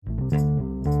It's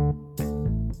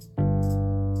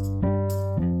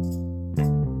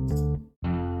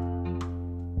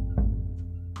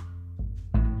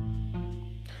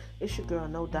your girl,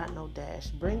 No Dot No Dash,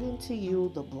 bringing to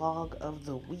you the blog of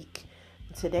the week.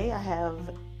 Today I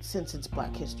have, since it's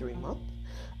Black History Month,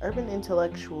 Urban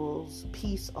Intellectual's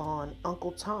piece on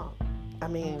Uncle Tom. I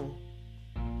mean,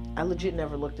 I legit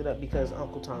never looked it up because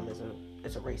Uncle Tom is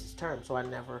a racist term, so I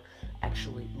never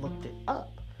actually looked it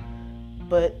up.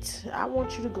 But I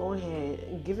want you to go ahead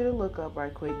and give it a look up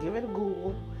right quick, give it a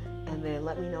Google, and then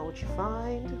let me know what you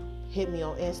find. Hit me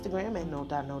on Instagram at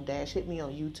no.no-dash. Hit me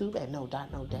on YouTube at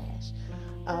no.no-dash.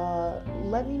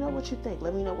 Let me know what you think.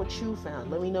 Let me know what you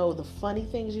found. Let me know the funny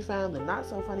things you found, the not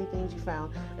so funny things you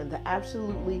found, and the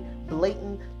absolutely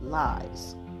blatant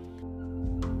lies.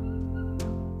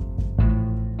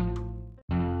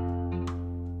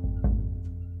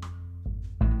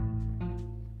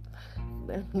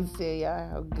 Let me tell y'all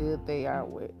how good they are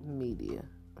with media.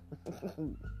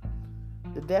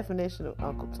 The definition of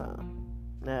Uncle Tom.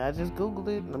 Now, I just Googled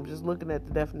it, and I'm just looking at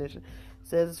the definition. It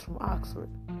says it's from Oxford.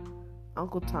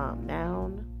 Uncle Tom,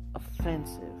 noun,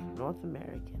 offensive, North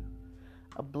American.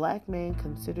 A black man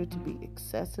considered to be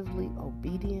excessively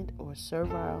obedient or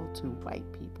servile to white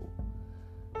people.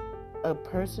 A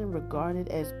person regarded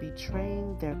as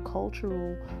betraying their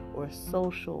cultural or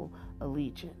social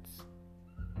allegiance.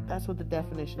 That's what the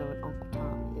definition of an Uncle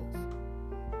Tom is.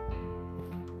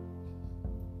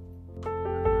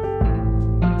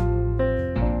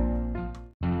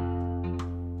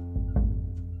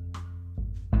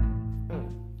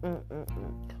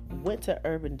 Went to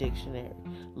Urban Dictionary,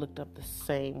 looked up the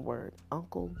same word,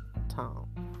 Uncle Tom.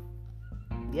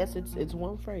 Yes, it's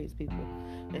one phrase, people.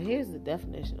 And here's the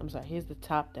definition. Here's the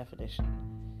top definition.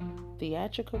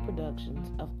 Theatrical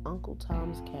productions of Uncle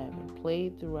Tom's Cabin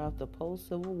played throughout the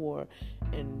post-Civil War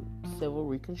and Civil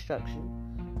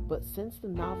Reconstruction, but since the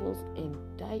novel's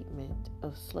indictment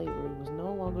of slavery was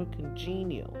no longer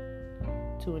congenial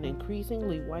to an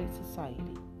increasingly white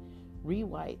society,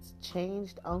 rewrites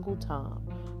changed Uncle Tom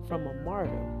from a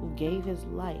martyr who gave his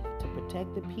life to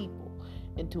protect the people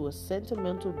into a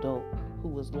sentimental dope who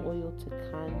was loyal to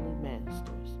kindly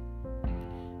masters.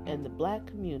 In the black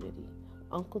community,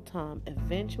 Uncle Tom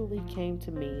eventually came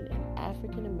to mean an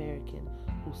African American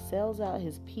who sells out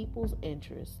his people's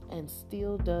interests and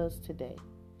still does today.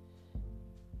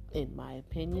 In my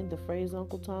opinion, the phrase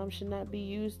Uncle Tom should not be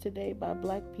used today by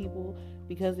black people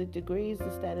because it degrades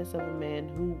the status of a man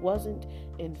who wasn't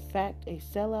in fact a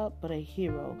sellout but a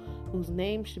hero, whose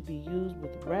name should be used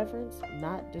with reverence,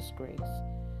 not disgrace.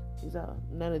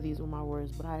 None of these were my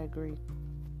words, but I agree.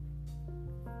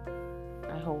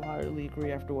 I wholeheartedly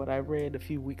agree after what I read a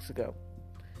few weeks ago.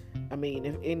 I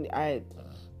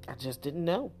just didn't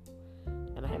know.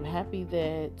 And I'm happy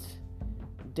that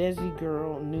Desi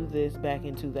Girl knew this back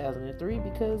in 2003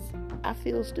 because I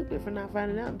feel stupid for not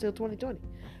finding out until 2020.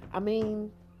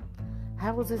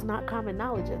 How was this not common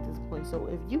knowledge at this point? So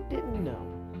if you didn't know,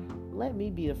 let me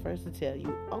be the first to tell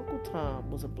you, Uncle Tom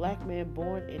was a black man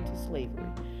born into slavery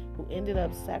who ended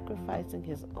up sacrificing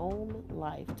his own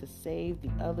life to save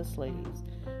the other slaves.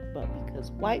 But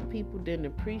because white people didn't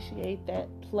appreciate that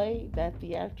play, that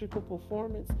theatrical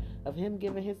performance of him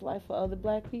giving his life for other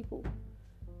black people,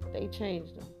 they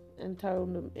changed him and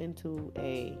turned him into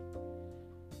a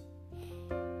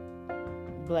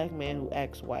black man who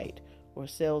acts white or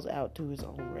sells out to his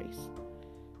own race.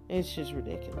 It's just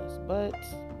ridiculous. But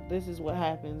this is what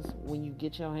happens when you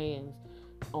get your hands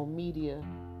on media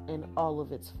in all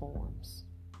of its forms.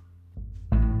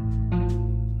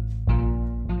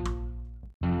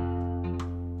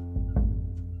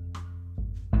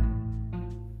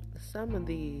 Some of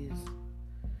these,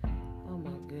 oh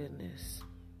my goodness.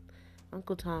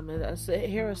 Uncle Tom,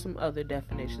 here are some other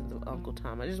definitions of Uncle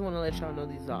Tom. I just want to let y'all know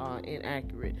these are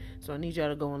inaccurate. So I need y'all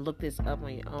to go and look this up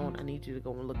on your own. I need you to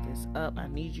go and look this up. I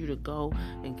need you to go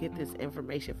and get this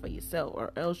information for yourself,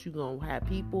 or else you're going to have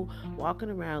people walking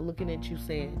around looking at you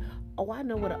saying, oh, I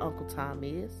know what an Uncle Tom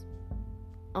is.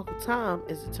 Uncle Tom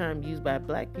is a term used by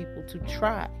black people to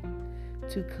try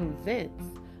to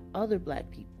convince other black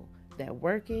people that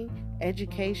working,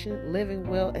 education, living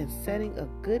well, and setting a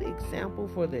good example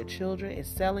for their children is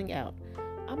selling out.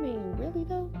 Really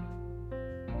though?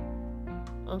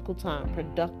 Uncle Tom,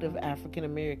 productive African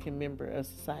American member of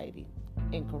society.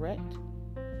 Incorrect.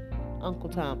 Uncle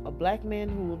Tom, a black man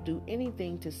who will do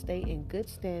anything to stay in good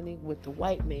standing with the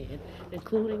white man,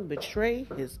 including betray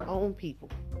his own people.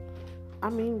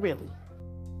 Really.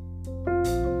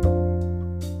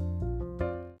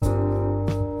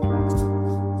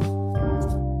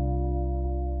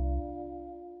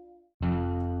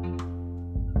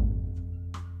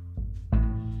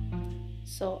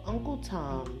 So Uncle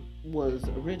Tom was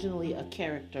originally a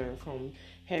character from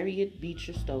Harriet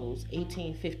Beecher Stowe's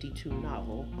 1852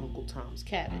 novel, Uncle Tom's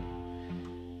Cabin.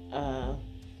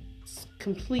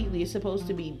 It's supposed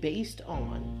to be based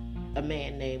on a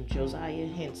man named Josiah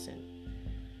Henson.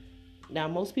 Now,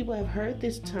 most people have heard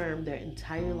this term their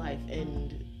entire life,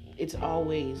 and it's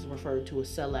always referred to as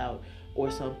sellout or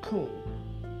some coon.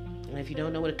 And if you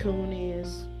don't know what a coon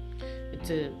is, it's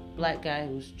a black guy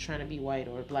who's trying to be white,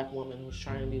 or a black woman who's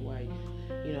trying to be white.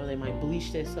 You know, they might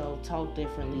bleach themselves, talk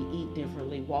differently, eat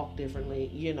differently, walk differently.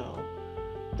 You know,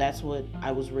 that's what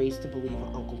I was raised to believe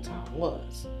Uncle Tom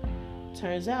was.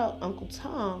 Turns out Uncle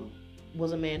Tom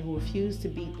was a man who refused to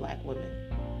beat black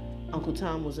women. Uncle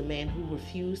Tom was a man who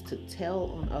refused to tell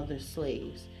on other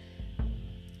slaves.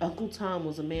 Uncle Tom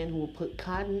was a man who would put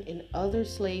cotton in other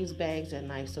slaves' bags at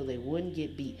night so they wouldn't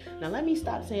get beat. Now, let me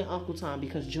stop saying Uncle Tom,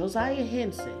 because Josiah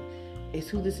Henson is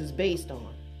who this is based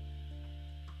on.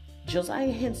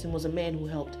 Josiah Henson was a man who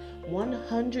helped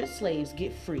 100 slaves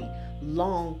get free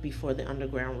long before the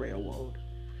Underground Railroad.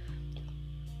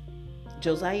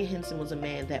 Josiah Henson was a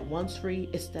man that, once free,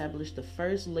 established the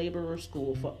first laborer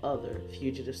school for other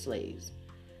fugitive slaves.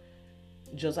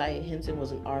 Josiah Henson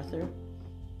was an author,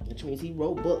 which means he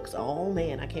wrote books. Oh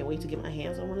man, I can't wait to get my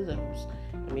hands on one of those.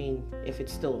 I mean, if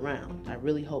it's still around. I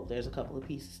really hope there's a couple of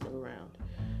pieces still around.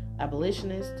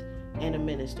 Abolitionist and a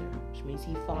minister, which means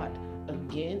he fought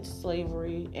against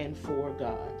slavery and for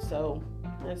God. So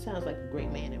that sounds like a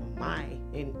great man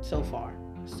so far.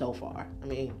 I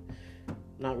mean,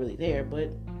 not really there,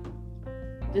 but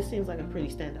this seems like a pretty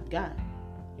stand-up guy.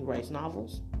 He writes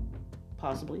novels,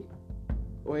 possibly,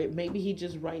 or maybe he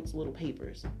just writes little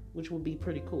papers, which would be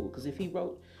pretty cool, because if he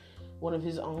wrote one of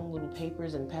his own little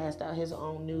papers and passed out his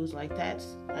own news like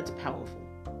that's powerful.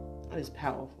 That is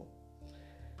powerful.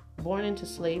 Born into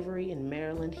slavery in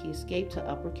Maryland, he escaped to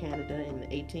Upper Canada in the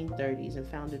 1830s and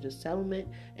founded a settlement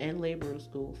and labor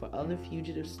school for other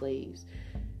fugitive slaves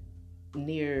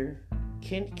near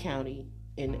Kent County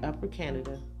in Upper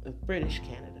Canada of British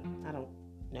Canada. I don't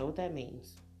know what that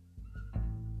means.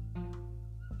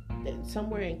 Then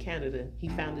somewhere in Canada, he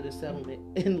founded a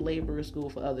settlement and labor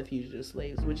school for other fugitive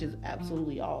slaves, which is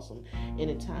absolutely awesome in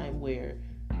a time where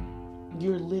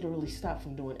you're literally stopped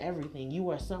from doing everything. You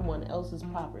are someone else's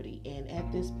property. And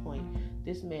at this point,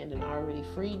 this man had already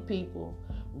freed people,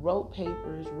 wrote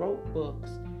papers, wrote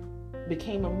books,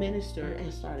 became a minister,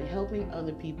 and started helping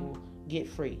other people get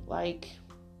free. Like,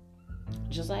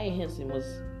 Josiah Henson was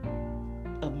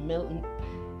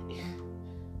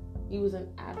he was an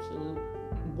absolute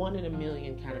one in a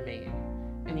million kind of man.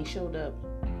 And he showed up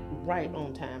right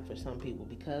on time for some people,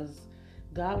 because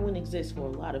God wouldn't exist for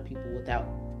a lot of people without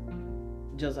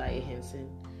Josiah Henson,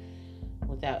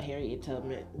 without Harriet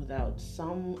Tubman, without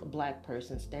some black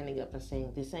person standing up and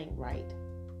saying, this ain't right,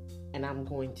 and I'm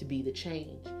going to be the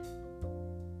change.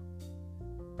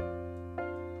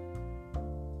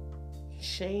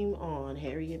 Shame on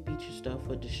Harriet Beecher Stowe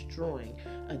for destroying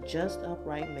a just,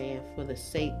 upright man for the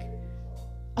sake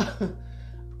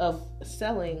of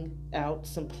selling out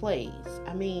some plays.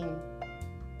 I mean,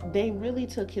 they really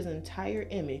took his entire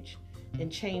image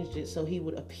and changed it so he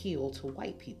would appeal to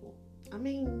white people. I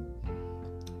mean,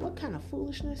 what kind of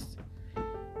foolishness?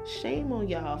 Shame on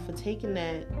y'all for taking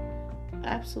that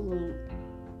absolute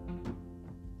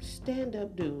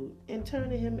stand-up dude and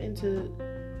turning him into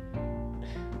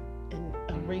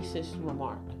a racist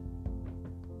remark.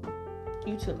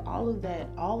 You took all of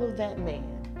that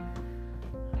man,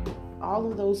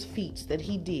 all of those feats that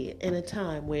he did in a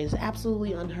time where it's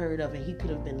absolutely unheard of, and he could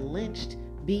have been lynched,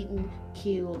 beaten,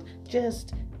 killed,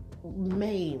 just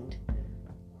maimed,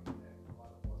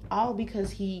 all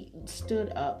because he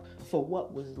stood up for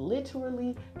what was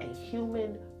literally a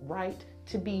human right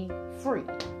to be free.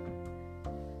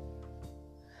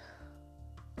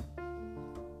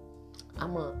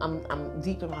 I'm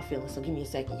deep in my feelings, so give me a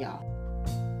second, y'all.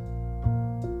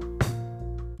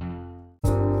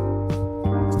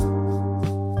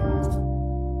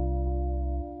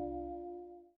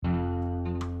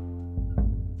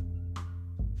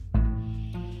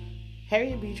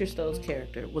 Harriet Beecher Stowe's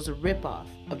character was a ripoff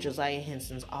of Josiah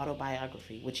Henson's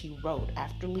autobiography, which he wrote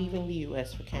after leaving the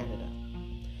U.S. for Canada.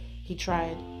 He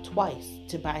tried twice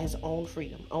to buy his own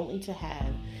freedom, only to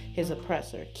have his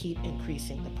oppressor keep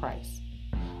increasing the price.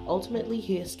 Ultimately,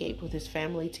 he escaped with his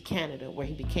family to Canada, where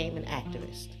he became an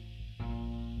activist.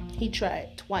 He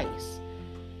tried twice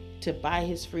to buy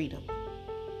his freedom,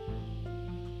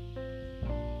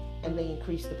 and they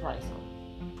increased the price on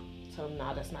him. So,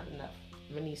 no, that's not enough.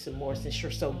 I'm going to need some more. Since you're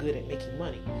so good at making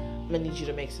money, I'm going to need you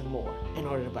to make some more in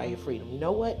order to buy your freedom. You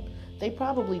know what? They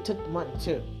probably took the money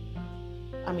too.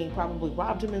 probably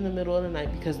robbed him in the middle of the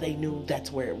night because they knew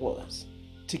that's where it was,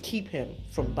 to keep him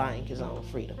from buying his own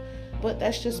freedom. But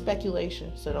that's just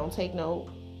speculation, so don't take no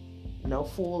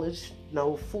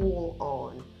fool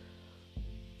on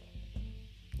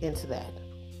into that.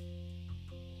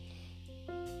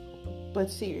 But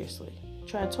seriously,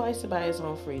 tried twice to buy his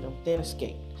own freedom, then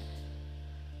escaped.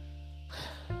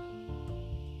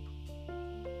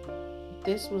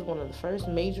 This was one of the first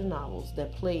major novels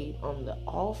that played on the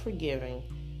all-forgiving,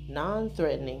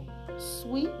 non-threatening,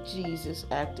 sweet Jesus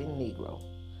acting Negro,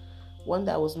 one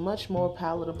that was much more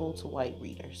palatable to white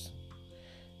readers.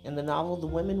 In the novel, the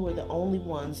women were the only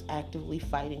ones actively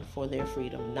fighting for their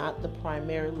freedom, not the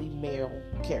primarily male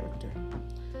character.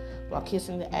 While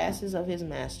kissing the asses of his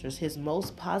masters, his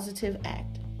most positive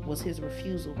act was his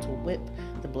refusal to whip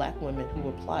the black women who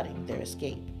were plotting their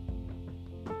escape.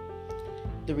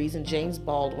 The reason James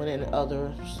Baldwin and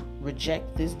others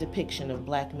reject this depiction of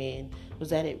black men was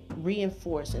that it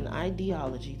reinforced an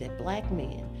ideology that black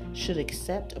men should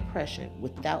accept oppression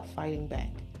without fighting back,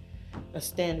 a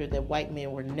standard that white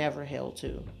men were never held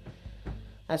to.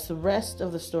 That's the rest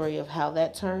of the story of how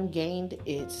that term gained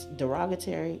its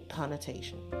derogatory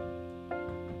connotation.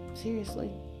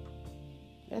 Seriously,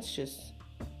 that's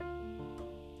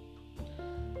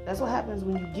what happens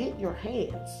when you get your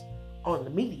hands on the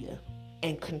media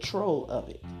and control of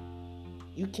it.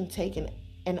 You can take an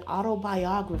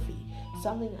autobiography,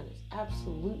 something that is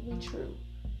absolutely true,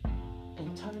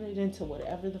 and turn it into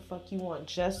whatever the fuck you want,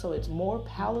 just so it's more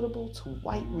palatable to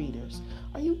white readers.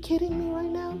 Are you kidding me right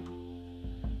now?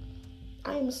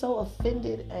 I am so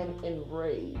offended and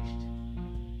enraged.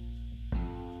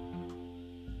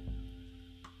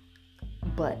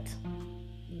 But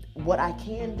what I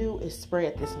can do is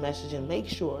spread this message and make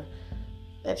sure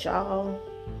that y'all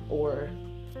or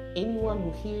anyone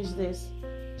who hears this,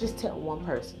 just tell one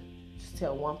person. Just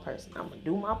tell one person. I'm going to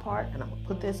do my part and I'm going to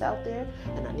put this out there,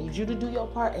 and I need you to do your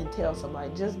part and tell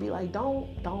somebody. Just be like,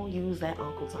 don't use that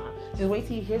Uncle Tom. Just wait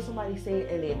till you hear somebody say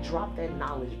it and then drop that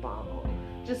knowledge bomb on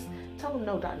them. Just tell them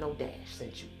no dash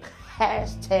sent you.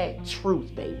 Hashtag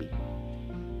truth, baby.